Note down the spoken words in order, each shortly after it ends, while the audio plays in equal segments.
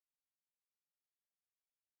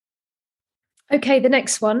Okay, the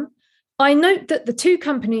next one. I note that the two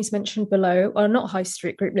companies mentioned below are not High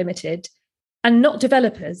Street Group Limited and not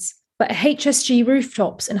developers, but HSG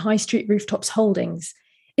Rooftops and High Street Rooftops Holdings.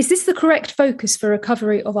 Is this the correct focus for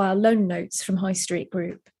recovery of our loan notes from High Street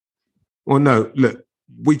Group? Well, no, look,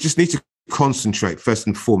 we just need to concentrate first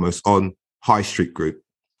and foremost on High Street Group.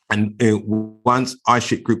 And once High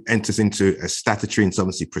Street Group enters into a statutory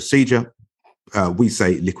insolvency procedure, we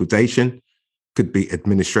say liquidation, could be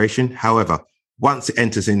administration. However, once it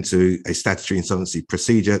enters into a statutory insolvency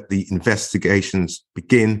procedure, the investigations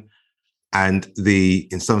begin and the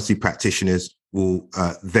insolvency practitioners will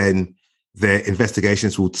then, their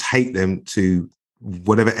investigations will take them to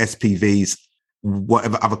whatever SPVs,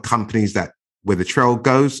 whatever other companies that where the trail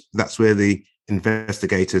goes, that's where the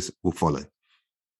investigators will follow.